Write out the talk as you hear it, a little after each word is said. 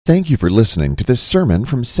Thank you for listening to this sermon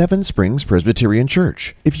from Seven Springs Presbyterian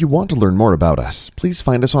Church. If you want to learn more about us, please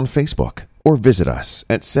find us on Facebook or visit us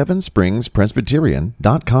at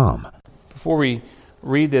sevenspringspresbyterian.com. Before we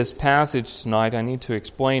read this passage tonight, I need to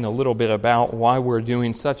explain a little bit about why we're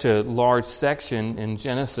doing such a large section in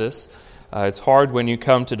Genesis. It's hard when you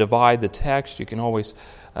come to divide the text. You can always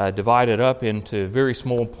divide it up into very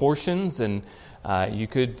small portions, and you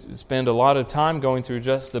could spend a lot of time going through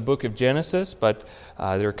just the book of Genesis, but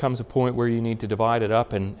there comes a point where you need to divide it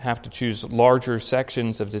up and have to choose larger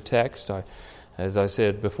sections of the text. As I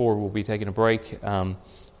said before, we'll be taking a break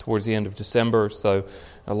towards the end of December, so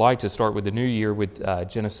I'd like to start with the new year with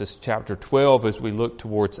Genesis chapter 12 as we look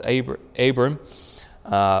towards Abram.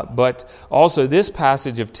 But also this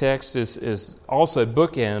passage of text is also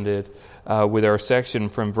bookended with our section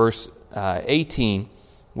from verse 18,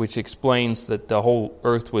 which explains that the whole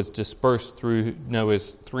earth was dispersed through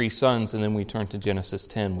Noah's 3 sons, and then we turn to Genesis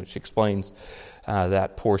 10, which explains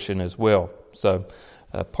that portion as well. So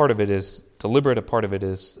part of it is deliberate, a part of it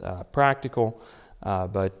is practical,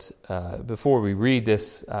 but before we read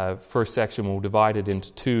this first section, we'll divide it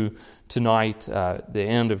into 2 tonight, the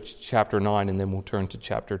end of chapter 9, and then we'll turn to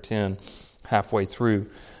chapter 10 halfway through.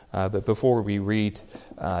 But before we read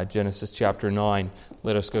Genesis chapter 9,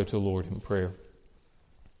 let us go to the Lord in prayer.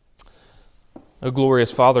 O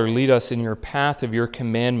glorious Father, lead us in your path of your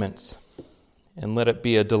commandments, and let it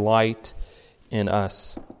be a delight in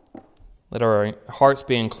us. Let our hearts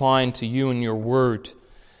be inclined to you and your word,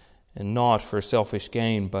 and not for selfish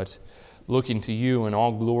gain, but looking to you in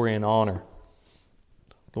all glory and honor.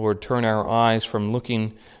 Lord, turn our eyes from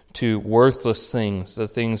looking to worthless things, the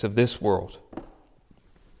things of this world,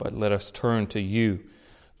 but let us turn to you,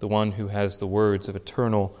 the one who has the words of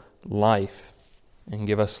eternal life, and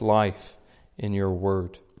give us life in your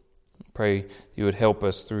word. I pray you would help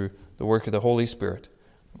us through the work of the Holy Spirit.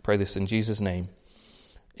 I pray this in Jesus' name.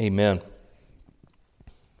 Amen.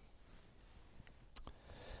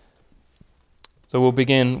 So we'll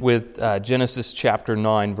begin with Genesis chapter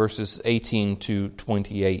 9, verses 18 to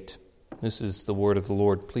 28. This is the word of the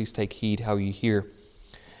Lord. Please take heed how you hear.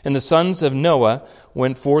 And the sons of Noah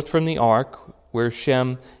went forth from the ark, were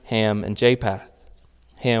Shem, Ham, and Japheth.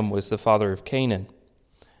 Ham was the father of Canaan.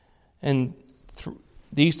 And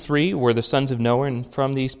these 3 were the sons of Noah, and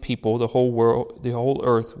from these people the whole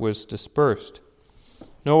earth was dispersed.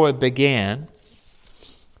 Noah began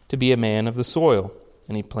to be a man of the soil,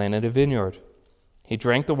 and he planted a vineyard. He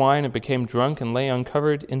drank the wine and became drunk and lay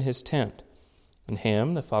uncovered in his tent. And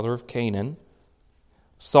Ham, the father of Canaan,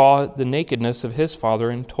 saw the nakedness of his father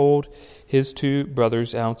and told his 2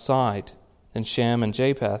 brothers outside. And Shem and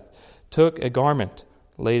Japheth took a garment,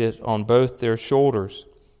 laid it on both their shoulders,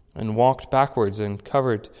 and walked backwards and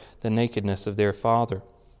covered the nakedness of their father.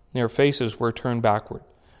 Their faces were turned backward,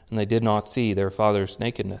 and they did not see their father's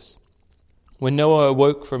nakedness. When Noah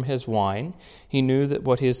awoke from his wine, he knew that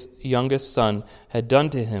what his youngest son had done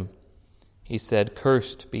to him. He said,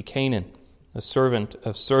 "Cursed be Canaan, a servant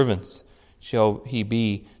of servants shall he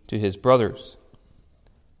be to his brothers."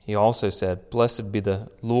 He also said, "Blessed be the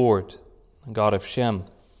Lord, the God of Shem,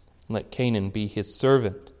 and let Canaan be his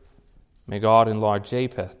servant. May God enlarge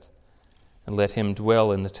Japheth, and let him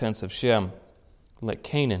dwell in the tents of Shem. Let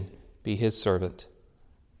Canaan be his servant."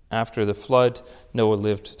 After the flood, Noah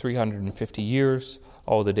lived 350 years.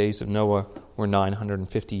 All the days of Noah were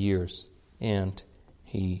 950 years, and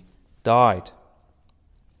he died.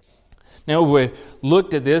 Now, we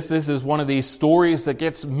looked at this. This is one of these stories that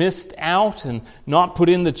gets missed out and not put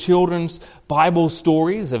in the children's Bible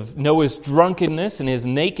stories of Noah's drunkenness and his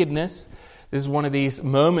nakedness. This is one of these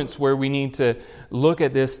moments where we need to look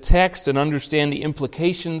at this text and understand the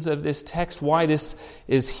implications of this text, why this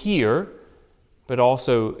is here, but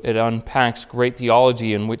also it unpacks great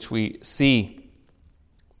theology in which we see.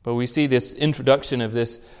 But we see this introduction of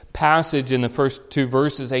this passage in the first 2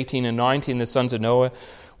 verses, 18 and 19. The sons of Noah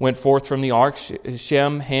went forth from the ark,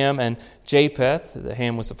 Shem, Ham, and Japheth.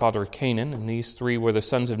 Ham was the father of Canaan, and these 3 were the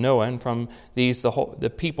sons of Noah, and from these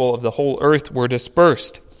the people of the whole earth were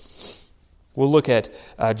dispersed. We'll look at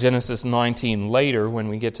Genesis 19 later when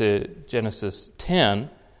we get to Genesis 10.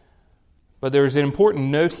 But there's an important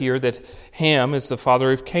note here that Ham is the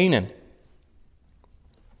father of Canaan.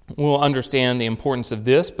 We'll understand the importance of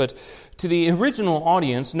this, but to the original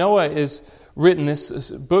audience, Noah is written,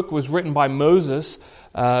 this book was written by Moses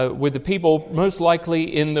with the people most likely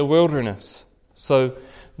in the wilderness. So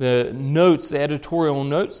notes, the editorial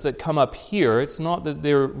notes that come up here, it's not that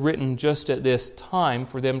they're written just at this time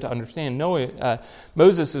for them to understand. No,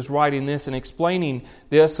 Moses is writing this and explaining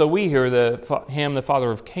this, so we hear Ham, the father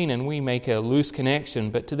of Canaan, we make a loose connection.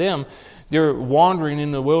 But to them, they're wandering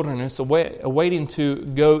in the wilderness, awaiting to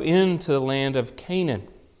go into the land of Canaan.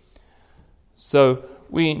 So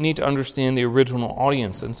we need to understand the original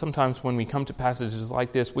audience. And sometimes when we come to passages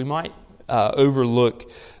like this, we might overlook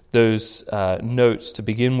those notes to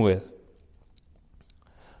begin with.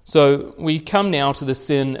 So we come now to the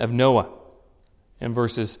sin of Noah. In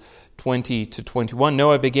verses 20 to 21,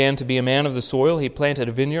 Noah began to be a man of the soil. He planted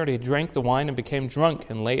a vineyard, he drank the wine and became drunk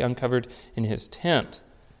and lay uncovered in his tent.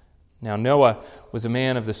 Now Noah was a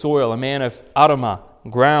man of the soil, a man of Adamah,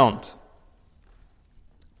 ground.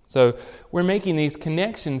 So we're making these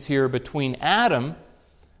connections here between Adam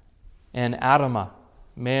and Adamah,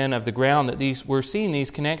 man of the ground. We're seeing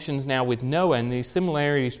these connections now with Noah and these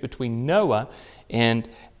similarities between Noah and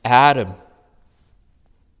Adam.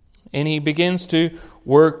 And he begins to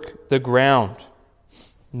work the ground.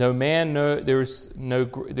 There's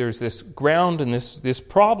this ground and this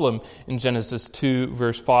problem in Genesis 2,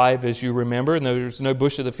 verse 5, as you remember. And there's no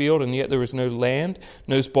bush of the field, and yet there was no land.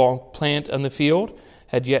 No small plant on the field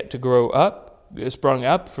had yet to sprung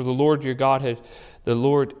up, for the Lord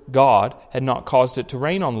God had not caused it to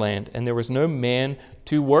rain on land, and there was no man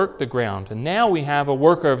to work the ground. And now we have a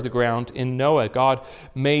worker of the ground in Noah. God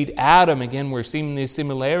made Adam. Again, we're seeing these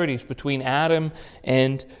similarities between Adam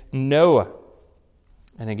and Noah.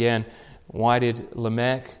 And again, why did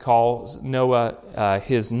Lamech call Noah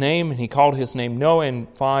his name? And he called his name Noah in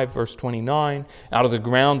 5 verse 29. Out of the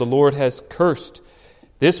ground the Lord has cursed.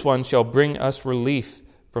 This one shall bring us relief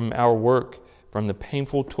from our work, from the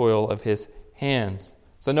painful toil of his hands.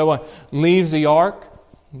 So Noah leaves the ark.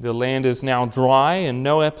 The land is now dry, and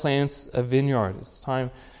Noah plants a vineyard. It's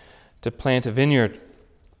time to plant a vineyard.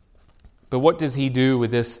 But what does he do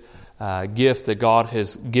with this gift that God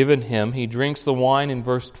has given him? He drinks the wine in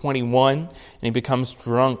verse 21, and he becomes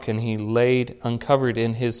drunk, and he laid uncovered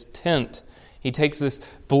in his tent. He takes this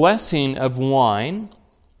blessing of wine,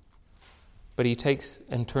 but he takes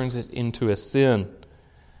and turns it into a sin.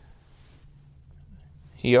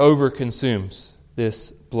 He overconsumes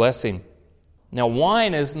this blessing. Now,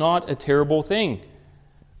 wine is not a terrible thing.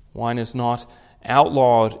 Wine is not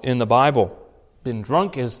outlawed in the Bible. Being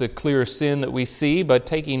drunk is the clear sin that we see, but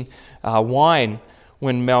taking wine,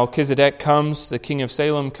 when Melchizedek comes, the king of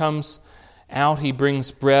Salem comes out, he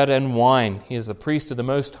brings bread and wine. He is the priest of the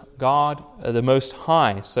Most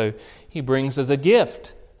High, so he brings as a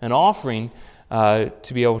gift, an offering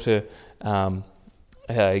to be able to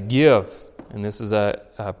give. And this is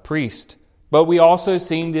a priest. But we also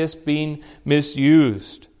seen this being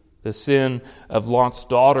misused. The sin of Lot's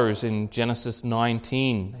daughters in Genesis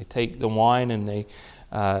 19. They take the wine and they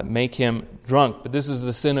make him drunk. But this is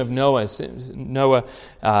the sin of Noah. Noah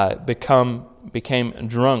became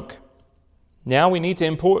drunk. Now we need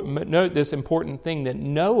to note this important thing, that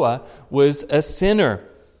Noah was a sinner.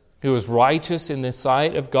 He was righteous in the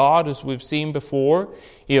sight of God, as we've seen before.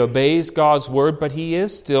 He obeys God's word, but he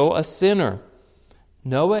is still a sinner.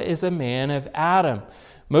 Noah is a man of Adam.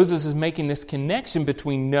 Moses is making this connection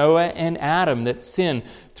between Noah and Adam, that sin,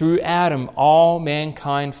 through Adam, all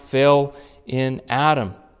mankind fell in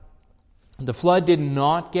Adam. The flood did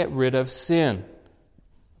not get rid of sin.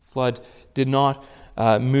 The flood did not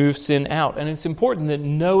move sin out. And it's important that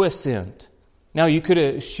Noah sinned. Now, you could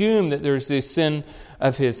assume that there's this sin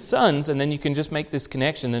of his sons, and then you can just make this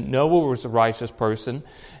connection that Noah was a righteous person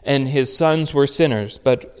and his sons were sinners.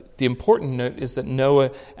 But the important note is that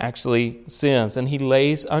Noah actually sins, and he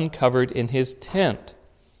lays uncovered in his tent.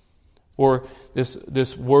 Or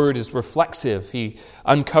this word is reflexive. He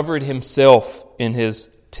uncovered himself in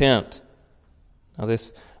his tent. Now,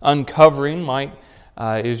 this uncovering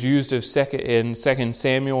is used in 2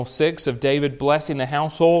 Samuel 6 of David blessing the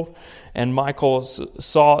household. And Michal,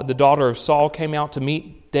 the daughter of Saul, came out to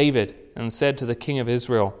meet David and said to the king of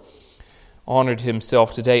Israel, honored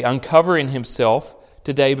himself today, uncovering himself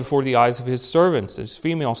today before the eyes of his servants, his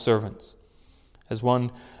female servants, as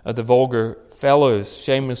one of the vulgar fellows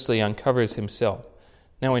shamelessly uncovers himself.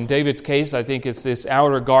 Now, in David's case, I think it's this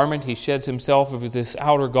outer garment. He sheds himself of this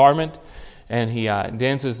outer garment, and he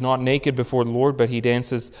dances not naked before the Lord, but he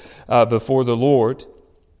dances before the Lord.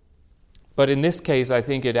 But in this case, I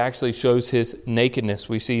think it actually shows his nakedness.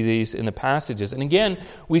 We see these in the passages. And again,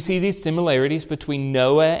 we see these similarities between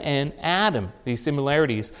Noah and Adam. These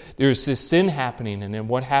similarities. There's this sin happening. And then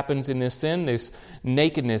what happens in this sin? This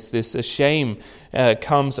nakedness, this shame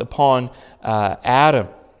comes upon Adam.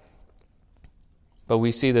 But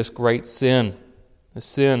we see this great sin. The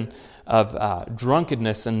sin of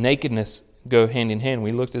drunkenness and nakedness go hand in hand.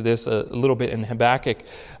 We looked at this a little bit in Habakkuk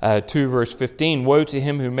 2 verse 15. Woe to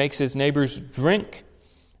him who makes his neighbors drink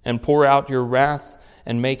and pour out your wrath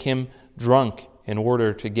and make him drunk in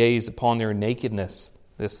order to gaze upon their nakedness.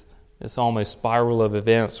 This almost spiral of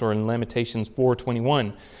events, or in Lamentations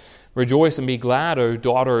 4:21. Rejoice and be glad, O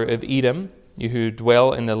daughter of Edom, you who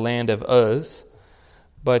dwell in the land of Uz.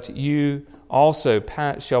 But you also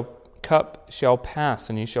shall pass,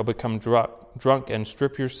 and you shall become drunk and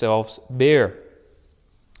strip yourselves bare.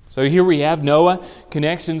 So here we have Noah,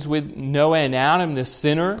 connections with Noah and Adam, the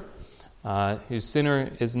sinner, whose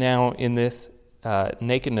sinner is now in this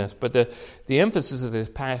nakedness. But the emphasis of this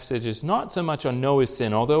passage is not so much on Noah's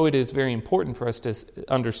sin, although it is very important for us to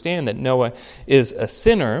understand that Noah is a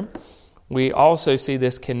sinner. We also see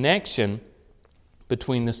this connection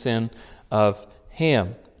between the sin of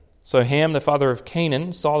Ham. So Ham, the father of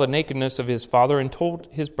Canaan, saw the nakedness of his father and told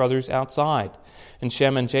his brothers outside. And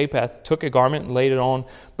Shem and Japheth took a garment and laid it on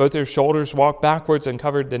both their shoulders, walked backwards, and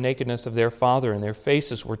covered the nakedness of their father, and their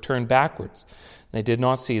faces were turned backwards. They did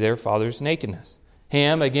not see their father's nakedness.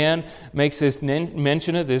 Ham, again, makes this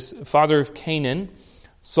mention of this father of Canaan,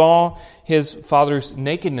 saw his father's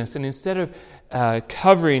nakedness, and instead of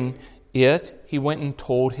covering it, he went and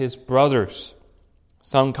told his brothers.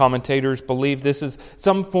 Some commentators believe this is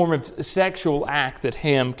some form of sexual act that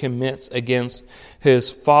Ham commits against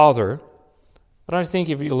his father. But I think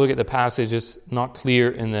if you look at the passage, it's not clear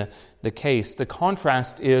in the case. The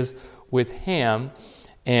contrast is with Ham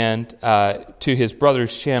and to his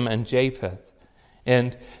brothers Shem and Japheth.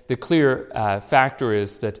 And the clear factor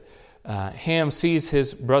is that Ham sees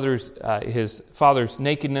his father's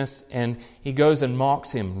nakedness, and he goes and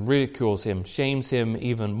mocks him, ridicules him, shames him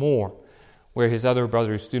even more, where his other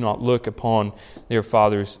brothers do not look upon their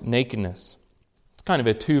father's nakedness. It's kind of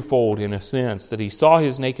a twofold in a sense, that he saw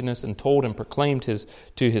his nakedness and told and proclaimed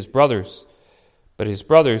to his brothers, but his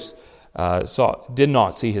brothers did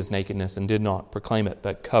not see his nakedness and did not proclaim it,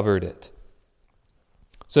 but covered it.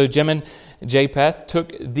 So Shem and Japheth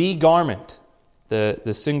took the garment,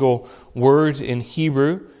 the single word in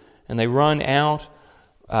Hebrew, and they run out.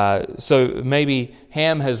 So maybe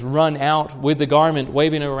Ham has run out with the garment,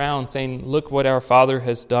 waving it around, saying, "Look what our father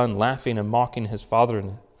has done," laughing and mocking his father.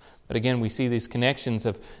 But again, we see these connections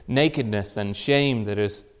of nakedness and shame that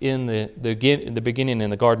is in the beginning in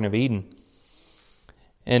the Garden of Eden.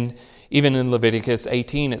 And even in Leviticus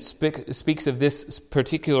 18, it speaks of this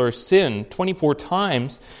particular sin 24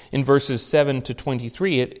 times in verses 7 to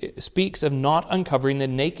 23. It speaks of not uncovering the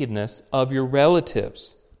nakedness of your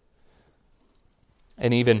relatives.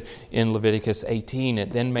 And even in Leviticus 18,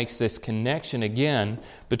 it then makes this connection again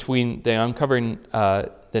between the uncovering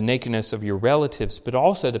the nakedness of your relatives, but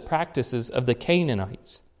also the practices of the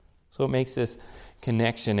Canaanites. So it makes this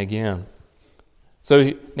connection again.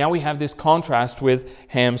 So now we have this contrast with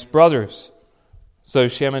Ham's brothers. So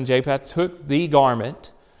Shem and Japheth took the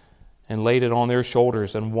garment and laid it on their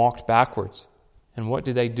shoulders and walked backwards. And what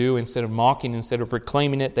did they do? Instead of mocking, instead of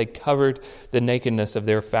proclaiming it, they covered the nakedness of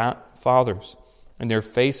their fathers. And their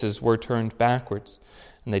faces were turned backwards,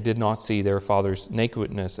 and they did not see their father's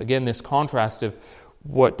nakedness. Again, this contrast of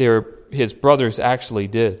what his brothers actually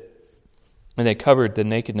did. And they covered the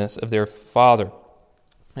nakedness of their father.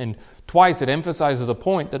 And twice it emphasizes the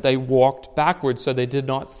point that they walked backwards, so they did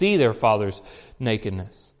not see their father's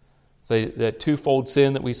nakedness. So that twofold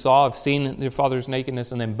sin that we saw of seeing their father's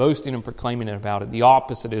nakedness and then boasting and proclaiming about it. The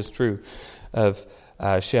opposite is true of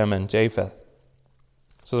Shem and Japheth.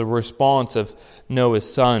 So the response of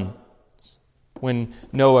Noah's sons. When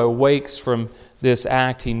Noah awakes from this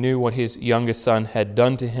act, he knew what his youngest son had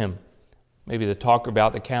done to him. Maybe the talk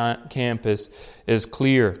about the camp is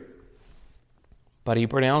clear. But he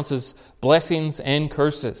pronounces blessings and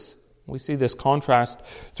curses. We see this contrast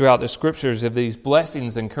throughout the Scriptures of these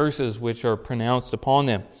blessings and curses which are pronounced upon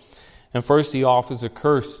them. And first he offers a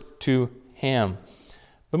curse to Ham.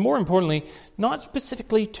 But more importantly, not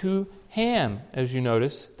specifically to Ham, as you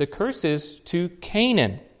notice. The curse is to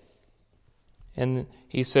Canaan. And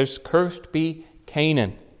he says, "Cursed be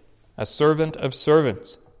Canaan, a servant of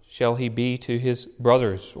servants shall he be to his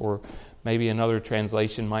brothers." Or maybe another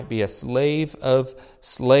translation might be a slave of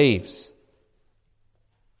slaves.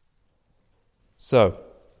 So,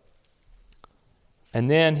 and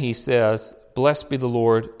then he says, "Blessed be the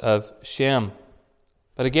Lord of Shem."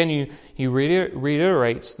 But again, he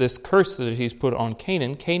reiterates this curse that he's put on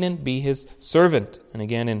Canaan. Canaan be his servant. And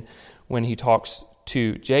again, when he talks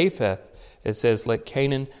to Japheth, it says, "Let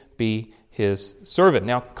Canaan be his servant."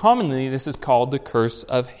 Now, commonly this is called the curse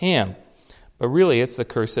of Ham. But really it's the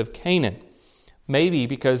curse of Canaan. Maybe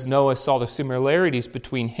because Noah saw the similarities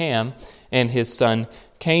between Ham and his son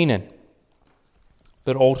Canaan.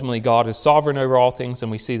 But ultimately, God is sovereign over all things,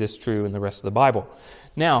 and we see this true in the rest of the Bible.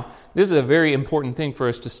 Now, this is a very important thing for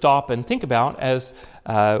us to stop and think about as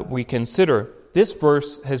we consider. This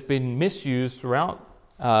verse has been misused throughout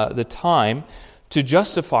the time to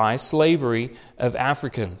justify slavery of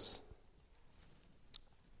Africans.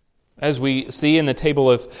 As we see in the table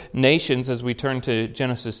of nations, as we turn to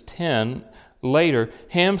Genesis 10 later,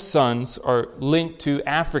 Ham's sons are linked to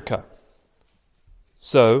Africa.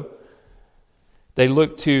 So, they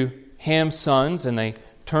look to Ham's sons and they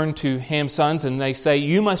turn to Ham's sons and they say,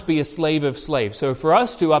 you must be a slave of slaves. So for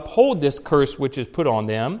us to uphold this curse which is put on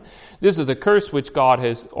them, this is the curse which God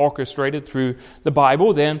has orchestrated through the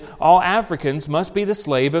Bible, then all Africans must be the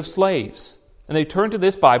slave of slaves. And they turn to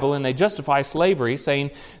this Bible and they justify slavery,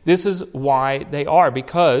 saying this is why they are,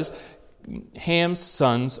 because Ham's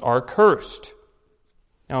sons are cursed.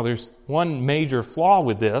 Now there's one major flaw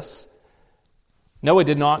with this. Noah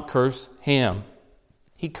did not curse Ham.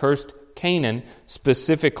 He cursed Canaan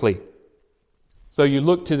specifically. So you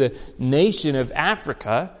look to the nation of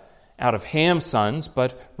Africa out of Ham's sons,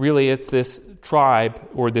 but really it's this tribe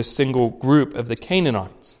or this single group of the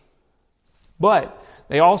Canaanites. But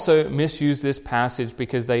they also misuse this passage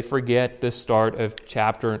because they forget the start of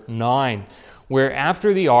chapter 9, where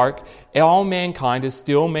after the ark, all mankind is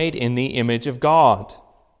still made in the image of God.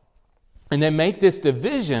 And they make this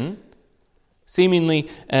division, seemingly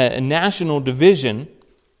a national division,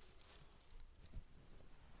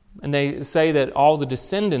 and they say that all the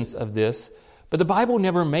descendants of this, but the Bible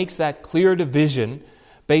never makes that clear division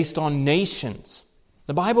based on nations.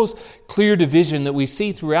 The Bible's clear division that we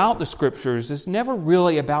see throughout the Scriptures is never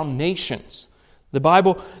really about nations.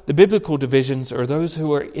 The biblical divisions are those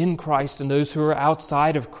who are in Christ and those who are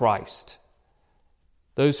outside of Christ.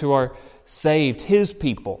 Those who are saved, His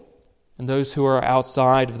people, and those who are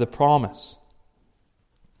outside of the promise.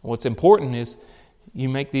 What's important is you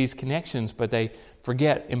make these connections, but they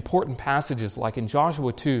forget important passages like in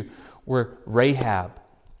Joshua 2, where Rahab,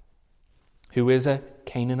 who is a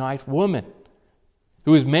Canaanite woman,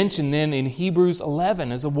 who is mentioned then in Hebrews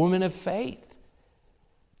 11 as a woman of faith.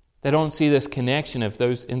 They don't see this connection of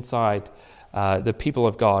those inside the people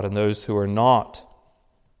of God and those who are not.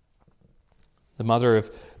 The mother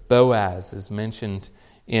of Boaz is mentioned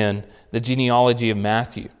in the genealogy of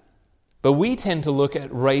Matthew. But we tend to look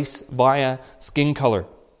at race via skin color.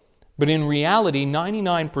 But in reality,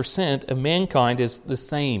 99% of mankind is the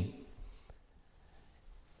same.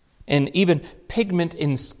 And even pigment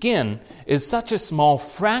in skin is such a small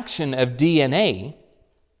fraction of DNA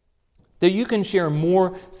that you can share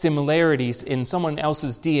more similarities in someone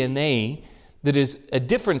else's DNA that is a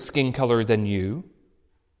different skin color than you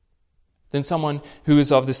than someone who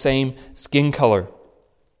is of the same skin color.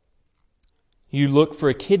 You look for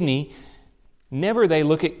a kidney. Never they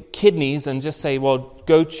look at kidneys and just say, well,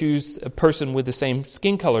 go choose a person with the same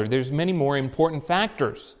skin color. There's many more important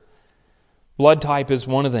factors. Blood type is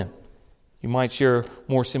one of them. You might share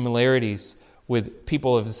more similarities with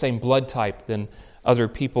people of the same blood type than other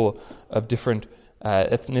people of different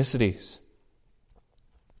ethnicities.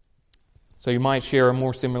 So you might share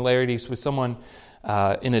more similarities with someone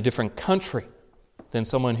in a different country than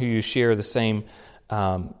someone who you share the same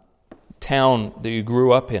town that you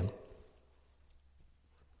grew up in.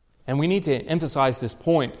 And we need to emphasize this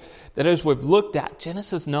point that as we've looked at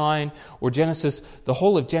Genesis 9 or Genesis, the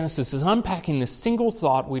whole of Genesis is unpacking this single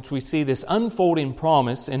thought which we see this unfolding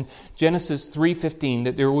promise in Genesis 3:15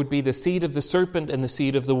 that there would be the seed of the serpent and the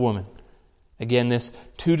seed of the woman. Again, this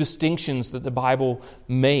two distinctions that the Bible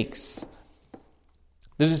makes.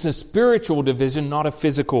 This is a spiritual division, not a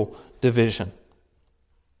physical division.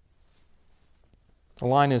 The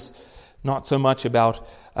line is not so much about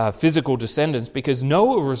physical descendants, because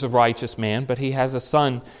Noah was a righteous man, but he has a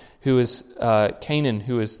son who is Canaan,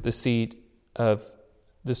 who is the seed of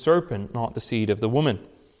the serpent, not the seed of the woman.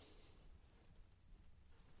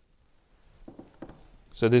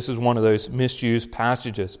 So this is one of those misused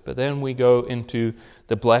passages. But then we go into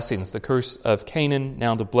the blessings, the curse of Canaan,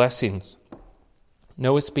 now the blessings.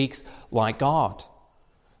 Noah speaks like God.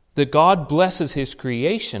 That God blesses His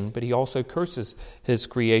creation, but He also curses His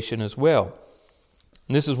creation as well.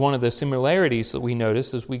 And this is one of the similarities that we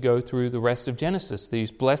notice as we go through the rest of Genesis,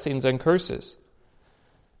 these blessings and curses.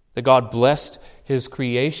 That God blessed His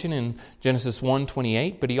creation in Genesis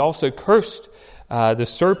 1:28, but He also cursed the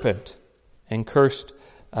serpent and cursed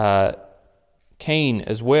Cain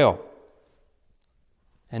as well.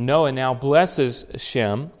 And Noah now blesses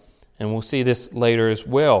Shem, and we'll see this later as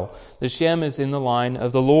well. The Shem is in the line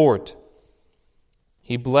of the Lord.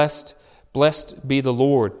 He blessed Blessed be the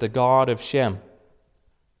Lord, the God of Shem.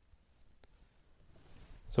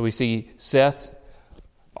 So we see Seth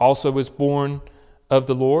also was born of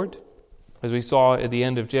the Lord. As we saw at the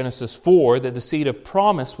end of Genesis 4, that the seed of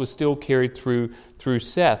promise was still carried through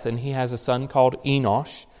Seth, and he has a son called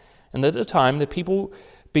Enosh. And at the time, the people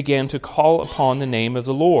began to call upon the name of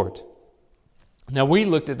the Lord. Now, we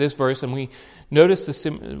looked at this verse and we noticed,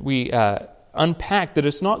 we unpacked that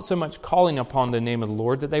it's not so much calling upon the name of the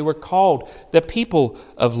Lord, that they were called the people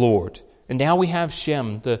of Lord. And now we have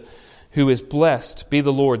Shem, who is blessed be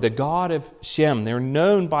the Lord, the God of Shem. They're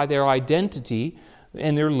known by their identity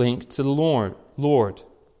and they're linked to the Lord.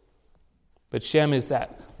 But Shem is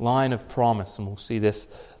that line of promise, and we'll see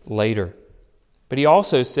this later. But he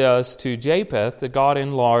also says to Japheth, that God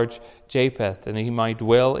enlarge Japheth, and he might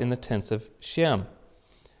dwell in the tents of Shem.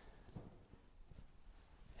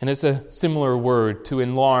 And it's a similar word, to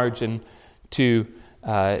enlarge, and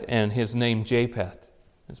his name Japheth.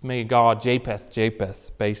 It's may God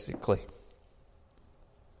Japheth, basically.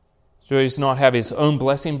 So he does not have his own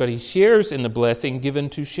blessing, but he shares in the blessing given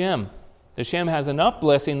to Shem. The Shem has enough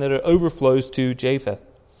blessing that it overflows to Japheth,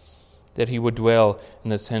 that he would dwell in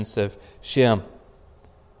the sense of Shem.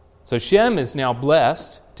 So Shem is now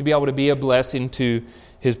blessed to be able to be a blessing to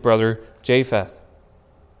his brother Japheth.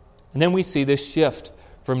 And then we see this shift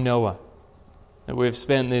from Noah. And we've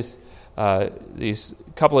spent these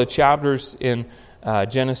couple of chapters in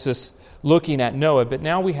Genesis looking at Noah, but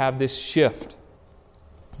now we have this shift.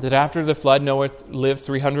 That after the flood, Noah lived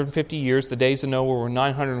 350 years. The days of Noah were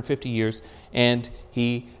 950 years, and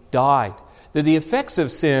he died. That the effects of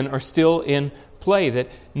sin are still in play. That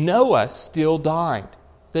Noah still died.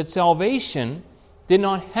 That salvation did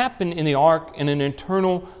not happen in the ark in an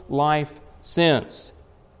eternal life sense.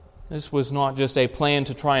 This was not just a plan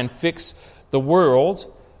to try and fix the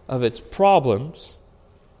world of its problems,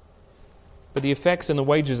 but the effects and the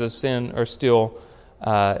wages of sin are still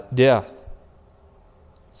death.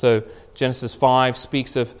 So Genesis 5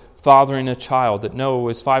 speaks of fathering a child, that Noah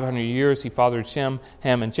was 500 years, he fathered Shem,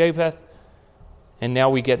 Ham, and Japheth. And now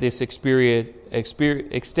we get this extended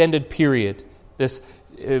period, this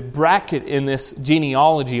bracket in this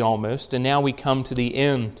genealogy almost, and now we come to the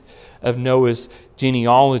end of Noah's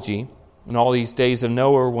genealogy. And all these days of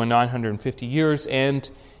Noah were 950 years, and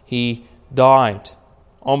he died.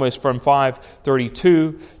 Almost from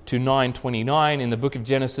 532 to 929 in the book of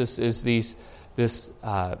Genesis is this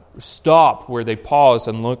stop where they pause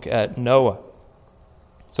and look at Noah.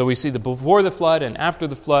 So we see that before the flood and after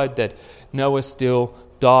the flood that Noah still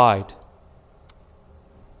died.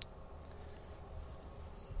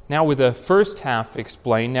 Now with the first half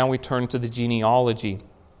explained, now we turn to the genealogy.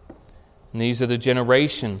 And these are the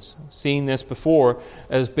generations. Seeing this before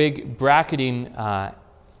as big bracketing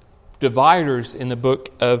dividers in the book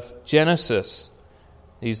of Genesis.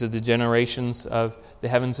 These are the generations of the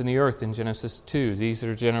heavens and the earth in Genesis 2. These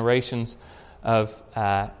are generations of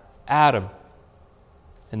Adam.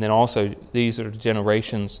 And then also these are the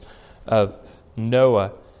generations of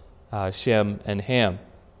Noah, Shem, and Ham.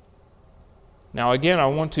 Now again, I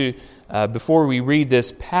want to, before we read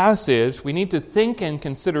this passage, we need to think and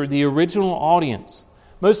consider the original audience.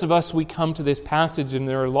 Most of us, we come to this passage and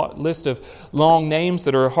there are a list of long names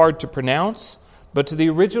that are hard to pronounce. But to the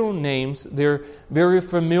original names, they're very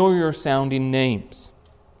familiar sounding names.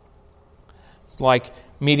 It's like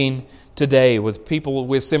meeting today with people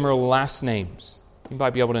with similar last names. You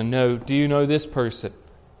might be able to know, do you know this person?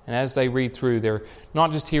 And as they read through, they're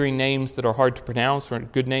not just hearing names that are hard to pronounce or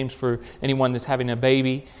good names for anyone that's having a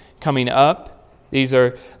baby coming up. These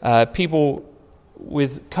are people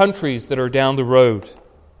with countries that are down the road.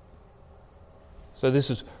 So this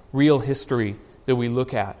is real history that we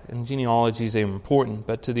look at. And genealogies are important,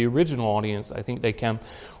 but to the original audience, I think they come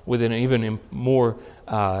with an even more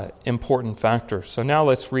important factor. So now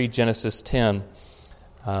let's read Genesis 10.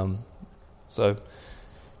 So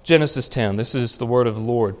Genesis 10, this is the word of the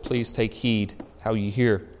Lord. Please take heed how you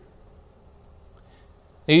hear.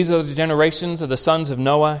 These are the generations of the sons of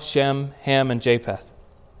Noah, Shem, Ham, and Japheth.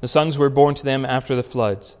 The sons were born to them after the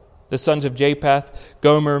floods. The sons of Japheth,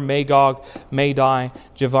 Gomer, Magog, Madai,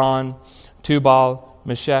 Javan, Tubal,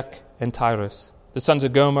 Meshech, and Tyrus. The sons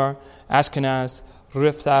of Gomer, Ashkenaz,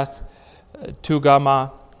 Riphath,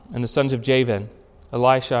 Tugama, and the sons of Javan,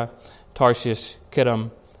 Elisha, Tarshish,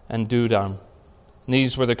 Kittim, and Dudam. And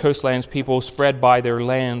these were the coastlands people spread by their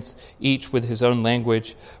lands, each with his own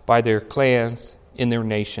language, by their clans in their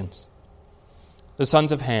nations. The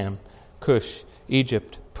sons of Ham, Cush,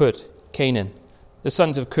 Egypt, Put, Canaan. The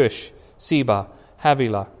sons of Cush, Seba,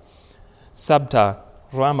 Havilah, Sabta,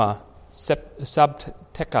 Ramah,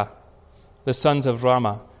 Sabteka. The sons of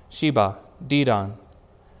Ramah, Sheba, Dedan.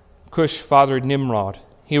 Cush fathered Nimrod.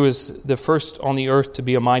 He was the first on the earth to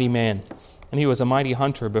be a mighty man, and he was a mighty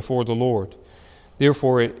hunter before the Lord.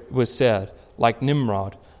 Therefore it was said, like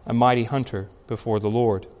Nimrod, a mighty hunter before the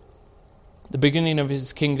Lord. The beginning of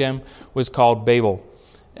his kingdom was called Babel,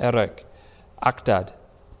 Erech, Akdad,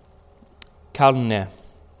 Calneh,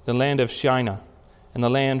 the land of Shinar, and the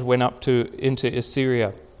land went up into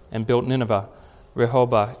Assyria and built Nineveh,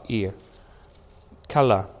 Rehoboth-ir,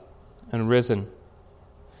 Calah, and Rezin,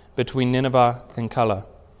 between Nineveh and Calah,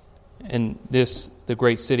 and this the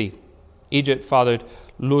great city. Egypt fathered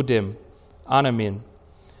Ludim, Anamim,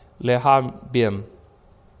 Lehabim,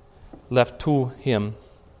 Lephtuhim,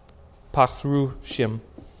 Pathrushim,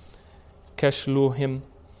 Keshluhim,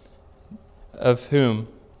 of whom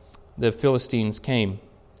the Philistines came,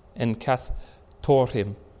 and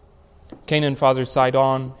Kathtorhim. Canaan fathered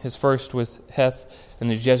Sidon. His first was Heth, and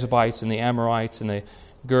the Jebusites, and the Amorites, and the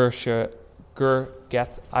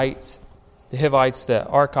Girgathites, the Hivites, the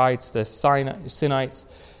Archites, the Sinites,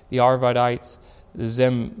 the Arvadites, the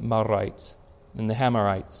Zemarites, and the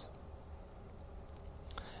Hamorites.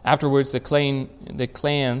 Afterwards, the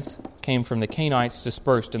clans came from the Canaanites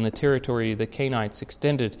dispersed, and the territory of the Canaanites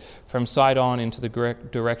extended from Sidon into the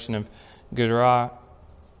direction of Gerar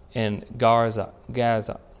and Gaza,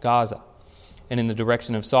 and in the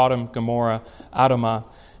direction of Sodom, Gomorrah, Admah,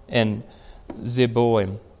 and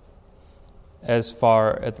Zeboim, as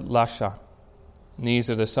far as Lasha. And these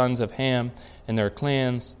are the sons of Ham, and their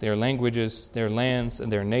clans, their languages, their lands,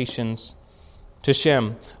 and their nations. To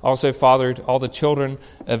Shem also fathered all the children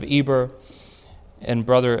of Eber and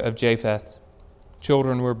brother of Japheth.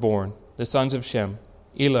 Children were born, the sons of Shem,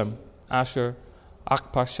 Elam, Asher,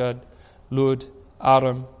 Akpashad, Lud,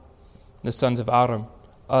 Aram, the sons of Aram,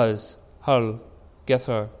 Uz, Hul,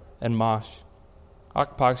 Gether, and Mash.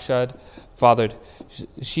 Akpashad fathered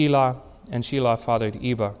Shelah, and Shelah fathered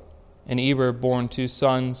Eber. And Eber born 2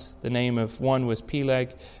 sons. The name of one was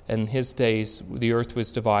Peleg, and in his days the earth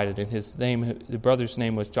was divided, and the brother's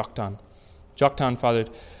name was Joktan. Joktan fathered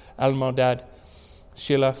Almodad,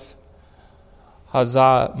 Sheleph,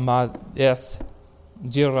 Hazamadeth,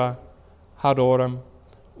 Jirah, Hadoram,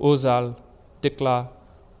 Uzal, Dikla,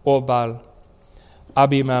 Obal,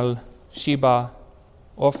 Abimal, Sheba,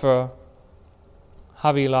 Ophir,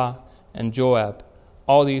 Havilah, and Joab.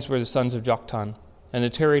 All these were the sons of Joktan. And the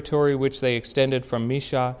territory which they extended from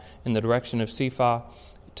Misha in the direction of Sephah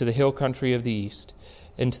to the hill country of the east,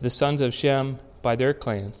 and to the sons of Shem by their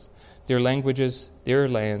clans, their languages, their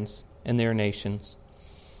lands, and their nations.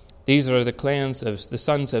 These are the clans of the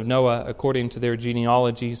sons of Noah according to their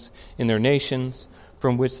genealogies in their nations,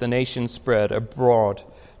 from which the nations spread abroad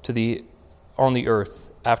on the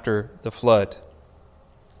earth after the flood.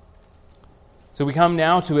 So we come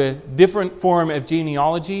now to a different form of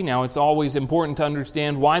genealogy. Now it's always important to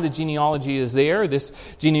understand why the genealogy is there.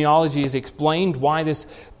 This genealogy is explained why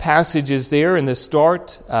this passage is there in the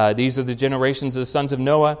start. These are the generations of the sons of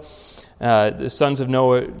Noah. The sons of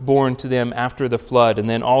Noah born to them after the flood. And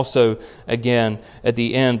then also, again, at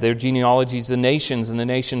the end, their genealogies, the nations, and the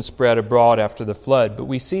nations spread abroad after the flood. But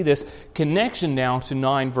we see this connection now to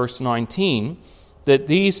 9 verse 19, that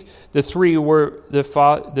the three were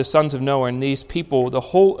the sons of Noah, and these people, the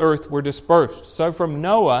whole earth, were dispersed. So from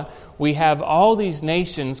Noah, we have all these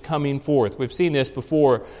nations coming forth. We've seen this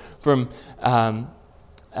before from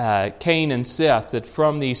Cain and Seth, that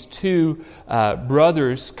from these 2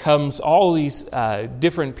 brothers comes all these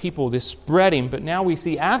different people, this spreading. But now we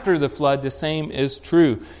see after the flood, the same is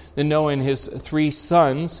true. That Noah and his 3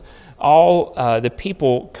 sons, all the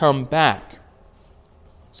people come back.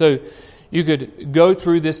 So you could go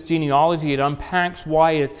through this genealogy. It unpacks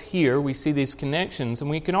why it's here. We see these connections, and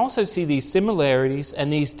we can also see these similarities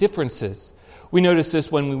and these differences. We noticed this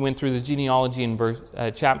when we went through the genealogy in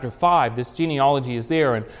chapter 5. This genealogy is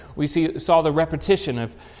there, and we saw the repetition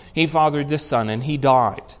of he fathered this son, and he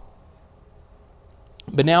died.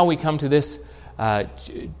 But now we come to this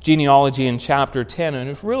genealogy in chapter 10, and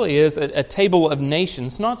it really is a table of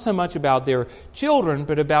nations, not so much about their children,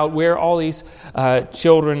 but about where all these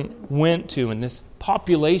children went to, and this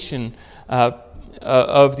population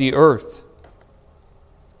of the earth.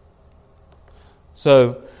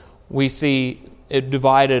 So we see it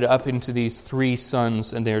divided up into these 3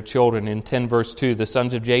 sons and their children. In 10 verse 2, the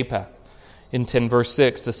sons of Japheth. In 10 verse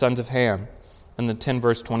 6, the sons of Ham. And in 10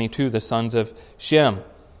 verse 22, the sons of Shem.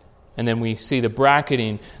 And then we see the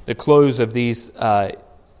bracketing, the close of these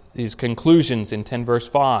conclusions in 10 verse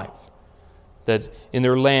 5. That in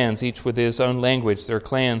their lands, each with his own language, their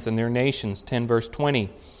clans and their nations. 10 verse 20,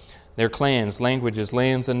 their clans, languages,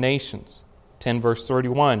 lands, and nations. 10 verse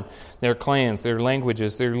 31, their clans, their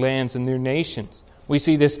languages, their lands, and their nations. We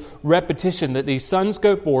see this repetition that these sons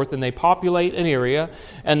go forth and they populate an area,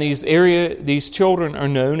 and these children are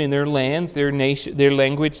known in their lands, their nation, their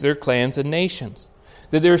language, their clans, and nations.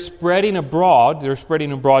 That they're spreading abroad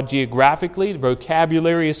geographically, the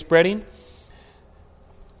vocabulary is spreading.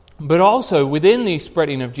 But also within the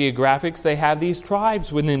spreading of geographics, they have these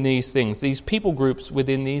tribes within these things, these people groups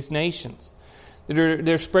within these nations.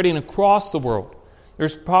 They're spreading across the world. They're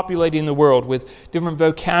populating the world with different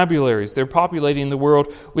vocabularies. They're populating the world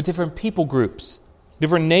with different people groups,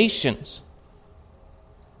 different nations.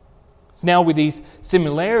 Now with these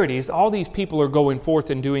similarities, all these people are going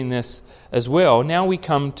forth and doing this as well. Now we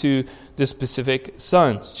come to the specific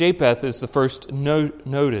sons. Japheth is the first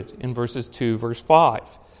noted in verses 2, verse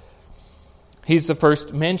 5. He's the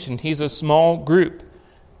first mentioned. He's a small group,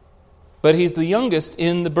 but he's the youngest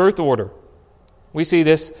in the birth order. We see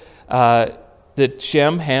this, that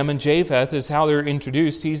Shem, Ham, and Japheth is how they're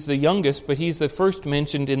introduced. He's the youngest, but he's the first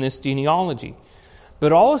mentioned in this genealogy.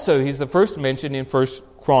 But also he's the first mentioned in 1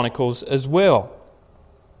 Chronicles as well.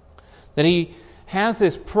 That he has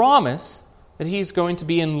this promise that he's going to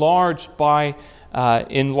be enlarged by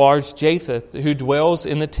enlarged Japheth, who dwells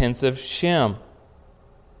in the tents of Shem.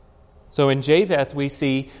 So in Japheth we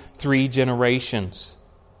see 3 generations.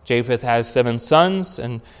 Japheth has 7 sons,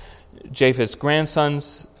 and Japheth's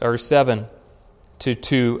grandsons are 7 to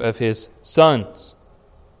 2 of his sons.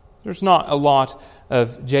 There's not a lot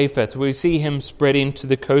of Japheth. We see him spreading to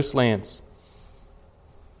the coastlands.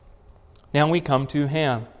 Now we come to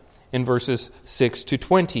Ham in verses 6 to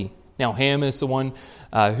 20. Now Ham is the one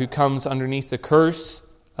who comes underneath the curse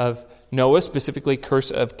of Noah, specifically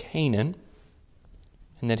curse of Canaan,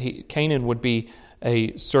 and that Canaan would be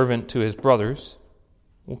a servant to his brothers.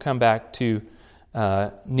 We'll come back to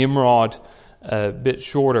Nimrod a bit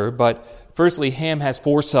shorter, but firstly, Ham has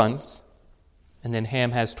 4 sons, and then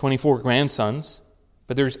Ham has 24 grandsons.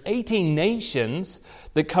 But there's 18 nations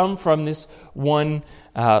that come from this one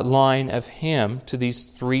line of Ham to these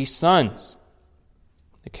 3 sons.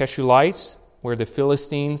 The Keshulites, where the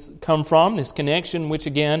Philistines come from, this connection, which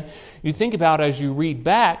again, you think about as you read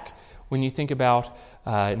back, when you think about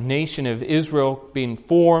nation of Israel being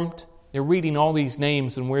formed, they're reading all these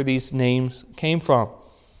names and where these names came from.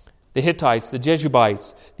 The Hittites, the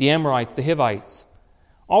Jebusites, the Amorites, the Hivites.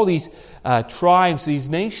 All these tribes, these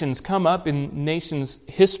nations come up in nations'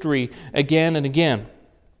 history again and again.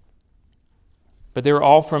 But they're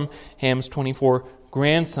all from Ham's 24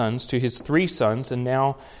 grandsons to his 3 sons, and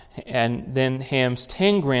then Ham's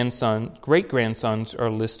 10 great-grandsons are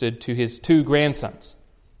listed to his 2 grandsons.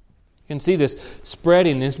 You can see this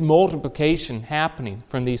spreading, this multiplication happening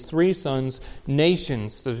from these 3 sons.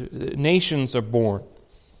 Nations are born.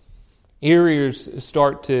 Areas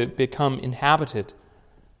start to become inhabited.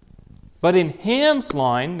 But in Ham's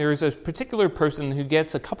line, there is a particular person who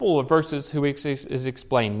gets a couple of verses who is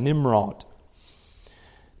explained, Nimrod.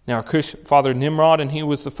 Now, Cush fathered Nimrod, and he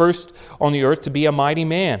was the first on the earth to be a mighty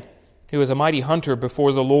man. He was a mighty hunter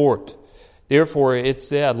before the Lord. Therefore, it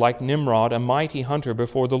said, like Nimrod, a mighty hunter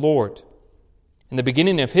before the Lord. And the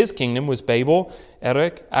beginning of his kingdom was Babel,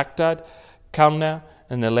 Erech, Akkad, Calneh,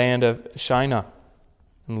 and the land of Shinar,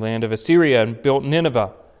 and the land of Assyria, and built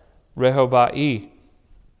Nineveh, Rehobai,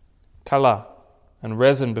 Calah, and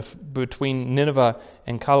Rezin between Nineveh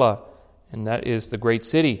and Calah, and that is the great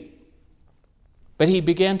city. But he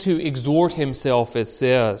began to exhort himself, it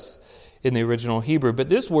says in the original Hebrew. But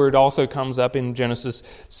this word also comes up in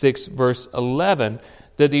Genesis 6, verse 11,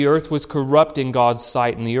 that the earth was corrupt in God's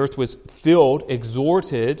sight, and the earth was filled,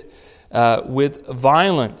 exhorted with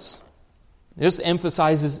violence. This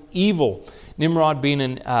emphasizes evil, Nimrod being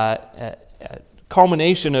a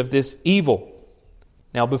culmination of this evil.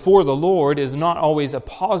 Now, before the Lord is not always a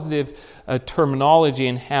positive terminology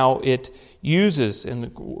in how it uses.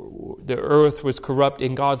 And the earth was corrupt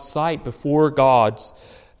in God's sight, before God's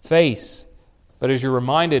face. But as you're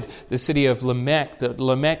reminded, the city of Lamech, that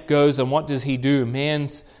Lamech goes, and what does he do?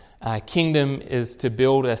 Man's kingdom is to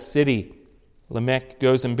build a city. Lamech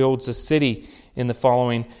goes and builds a city in the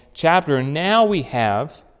following chapter. And now we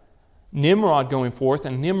have Nimrod going forth,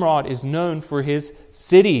 and Nimrod is known for his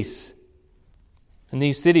cities. And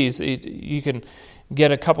these cities, you can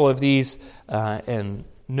get a couple of these and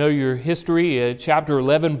know your history. Chapter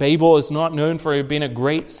 11, Babel is not known for being a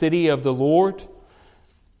great city of the Lord.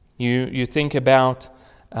 You think about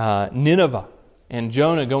Nineveh and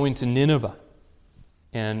Jonah going to Nineveh,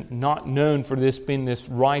 and not known for this being this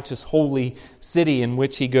righteous, holy city in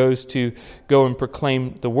which he goes to go and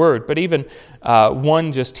proclaim the word. But even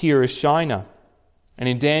one just here is Shinar. And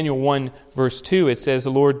in Daniel 1 verse 2 it says, the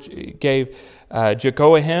Lord gave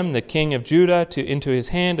Jehoiakim, the king of Judah, into his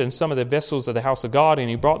hand and some of the vessels of the house of God, and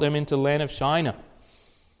he brought them into the land of Shinar,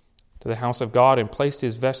 to the house of God, and placed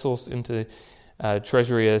his vessels into the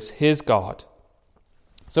treasury as his God.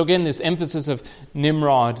 So again, this emphasis of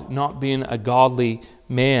Nimrod not being a godly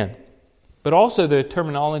man, but also the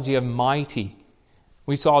terminology of mighty.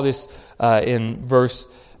 We saw this in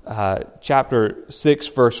chapter 6,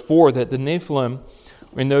 verse 4, that the Nephilim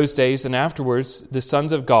in those days and afterwards, the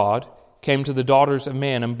sons of God came to the daughters of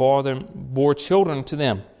man and bore children to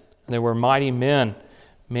them. And they were mighty men,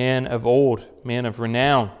 men of old, men of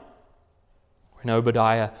renown. In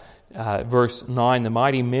Obadiah verse 9, the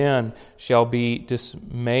mighty men shall be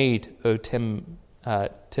dismayed, O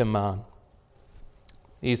Teman.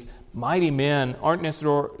 These mighty men aren't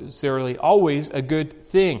necessarily always a good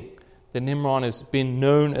thing. That Nimrod has been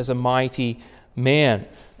known as a mighty man.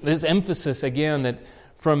 This emphasis again that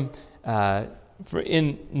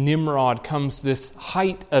in Nimrod comes this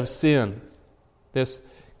height of sin, this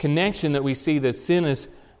connection that we see that sin is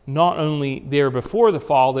not only there before the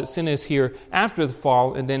fall, that sin is here after the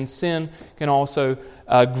fall, and then sin can also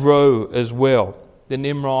grow as well. The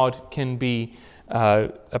Nimrod can be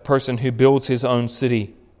a person who builds his own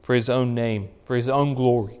city for his own name, for his own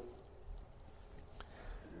glory.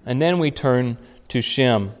 And then we turn to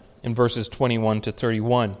Shem in verses 21 to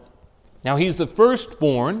 31. Now he's the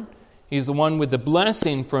firstborn. He's the one with the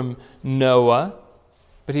blessing from Noah,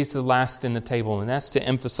 but he's the last in the table, and that's to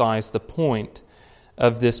emphasize the point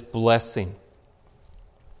of this blessing.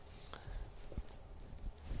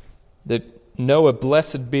 That Noah,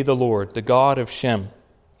 blessed be the Lord, the God of Shem.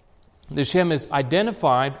 The Shem is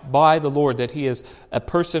identified by the Lord, that he is a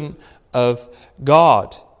person of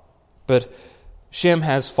God. But Shem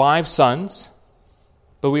has 5 sons.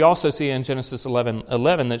 But we also see in Genesis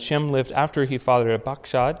 11:11 that Shem lived after he fathered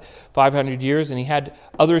Arpachshad 500 years, and he had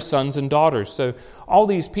other sons and daughters. So all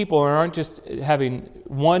these people aren't just having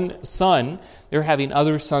one son, they're having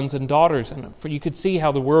other sons and daughters. And you could see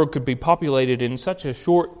how the world could be populated in such a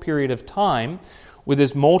short period of time with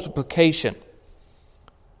this multiplication.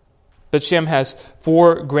 But Shem has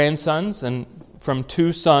 4 grandsons and from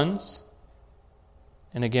 2 sons.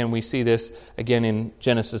 And again, we see this again in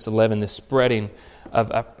Genesis 11, the spreading of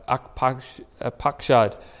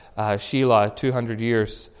Arpachshad, Shelah, 200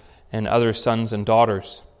 years, and other sons and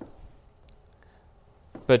daughters.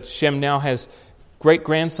 But Shem now has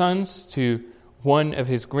great-grandsons to one of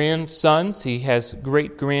his grandsons. He has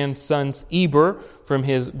great-grandsons Eber from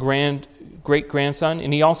his great-grandson,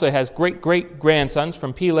 and he also has great-great-grandsons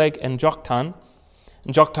from Peleg and Joktan.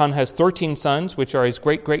 And Joktan has 13 sons, which are his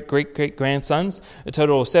great-great-great-great-grandsons, a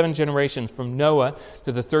total of 7 generations from Noah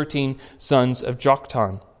to the 13 sons of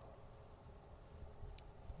Joktan.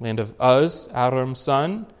 Land of Uz, Aram's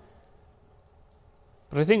son.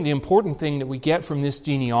 But I think the important thing that we get from this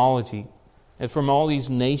genealogy, and from all these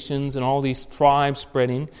nations and all these tribes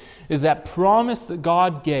spreading, is that promise that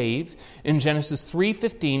God gave in Genesis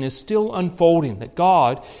 3:15 is still unfolding. That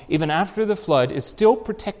God, even after the flood, is still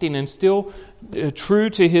protecting and still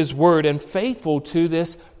true to His word and faithful to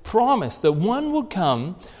this promise. That one would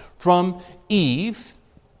come from Eve,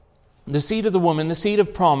 the seed of the woman, the seed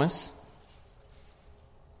of promise.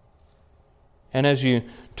 And as you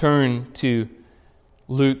turn to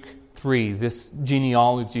Luke 3, this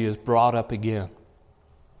genealogy is brought up again.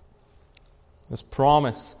 This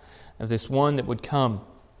promise of this one that would come.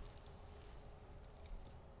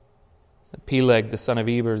 Peleg, the son of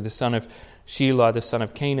Eber, the son of Shelah, the son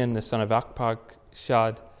of Canaan, the son of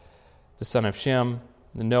Arpachshad, the son of Shem,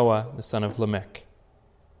 the Noah, the son of Lamech.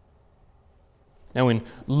 Now in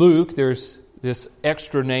Luke, there's this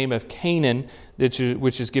extra name of Canaan,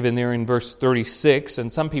 which is given there in verse 36,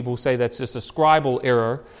 and some people say that's just a scribal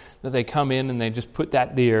error, that they come in and they just put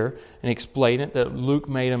that there and explain it, that Luke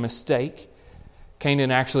made a mistake.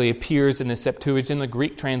 Canaan actually appears in the Septuagint, the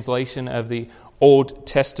Greek translation of the Old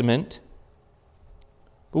Testament.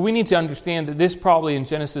 But we need to understand that this probably in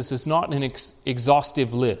Genesis is not an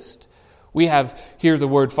exhaustive list. We have here the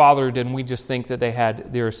word fathered, and we just think that they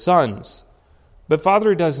had their sons. But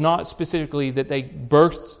father does not specifically that they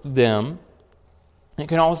birthed them. It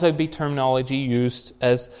can also be terminology used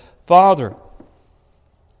as father.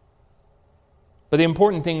 But the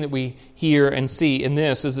important thing that we hear and see in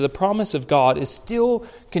this is that the promise of God is still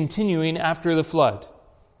continuing after the flood.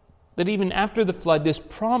 That even after the flood, this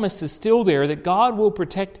promise is still there, that God will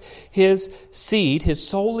protect His seed, His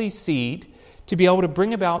solely seed, to be able to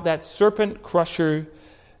bring about that serpent crusher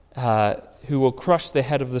who will crush the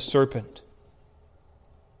head of the serpent.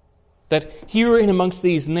 That here in amongst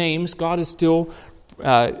these names, God is still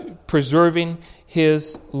preserving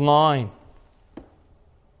his line.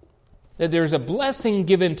 That there's a blessing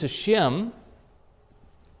given to Shem,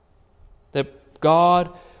 that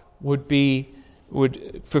God would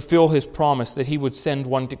fulfill his promise that he would send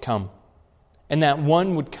one to come. And that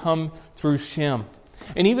one would come through Shem.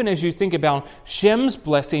 And even as you think about Shem's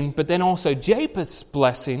blessing, but then also Japheth's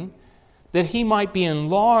blessing, that he might be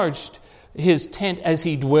enlarged his tent as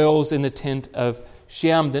he dwells in the tent of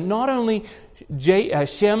Shem. That not only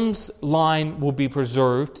Shem's line will be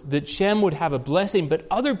preserved, that Shem would have a blessing, but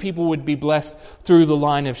other people would be blessed through the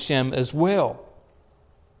line of Shem as well.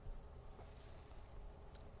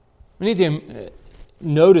 We need to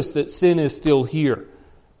notice that sin is still here.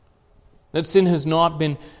 That sin has not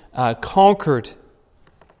been conquered.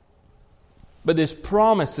 But this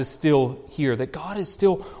promise is still here, that God is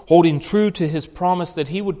still holding true to his promise that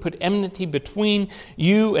he would put enmity between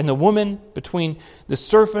you and the woman, between the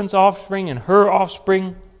serpent's offspring and her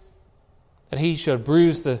offspring, that he should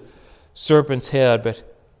bruise the serpent's head, but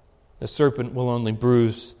the serpent will only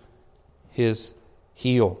bruise his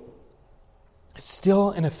heel. It's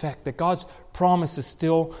still in effect, that God's promise is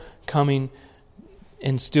still coming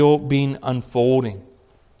and still being unfolding.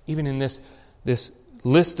 Even in this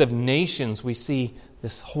list of nations, we see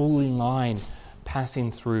this holy line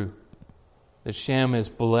passing through. That Shem is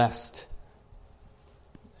blessed.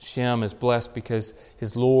 Shem is blessed because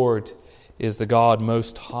his Lord is the God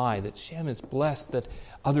Most High. That Shem is blessed that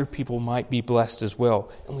other people might be blessed as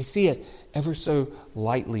well. And we see it ever so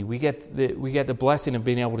lightly. We get the blessing of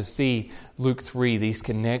being able to see Luke 3, these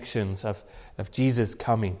connections of Jesus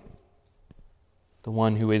coming. The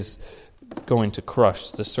one who is going to crush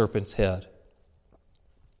the serpent's head.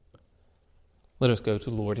 Let us go to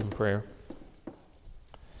the Lord in prayer.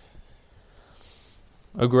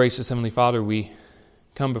 O gracious Heavenly Father, we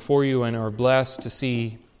come before you and are blessed to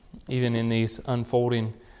see, even in these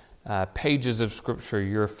unfolding pages of Scripture,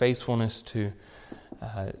 your faithfulness to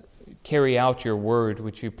carry out your word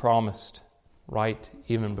which you promised right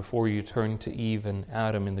even before you turned to Eve and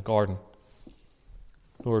Adam in the garden.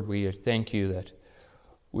 Lord, we thank you that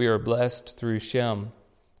we are blessed through Shem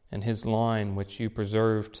and his line which you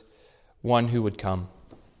preserved, one who would come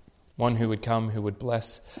who would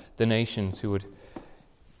bless the nations, who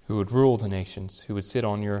would rule the nations, who would sit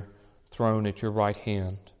on your throne at your right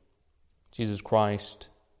hand. Jesus Christ,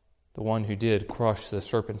 the one who did crush the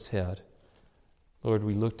serpent's head. Lord,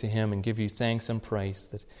 we look to him and give you thanks and praise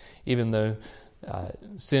that even though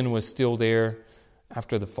sin was still there,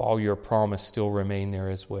 after the fall, your promise still remained there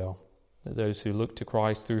as well. That those who look to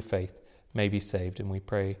Christ through faith may be saved. And we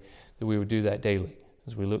pray that we would do that daily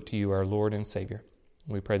as we look to you, our Lord and Savior.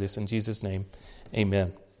 We pray this in Jesus' name.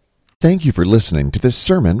 Amen. Thank you for listening to this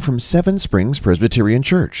sermon from Seven Springs Presbyterian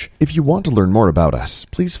Church. If you want to learn more about us,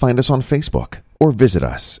 please find us on Facebook or visit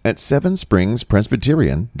us at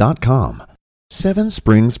sevenspringspresbyterian.com. Seven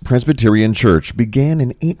Springs Presbyterian Church began in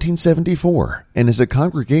 1874 and is a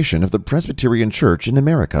congregation of the Presbyterian Church in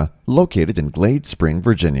America located in Glade Spring,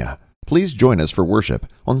 Virginia. Please join us for worship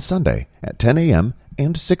on Sunday at 10 a.m.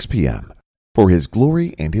 and 6 p.m. For His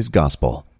glory and His gospel.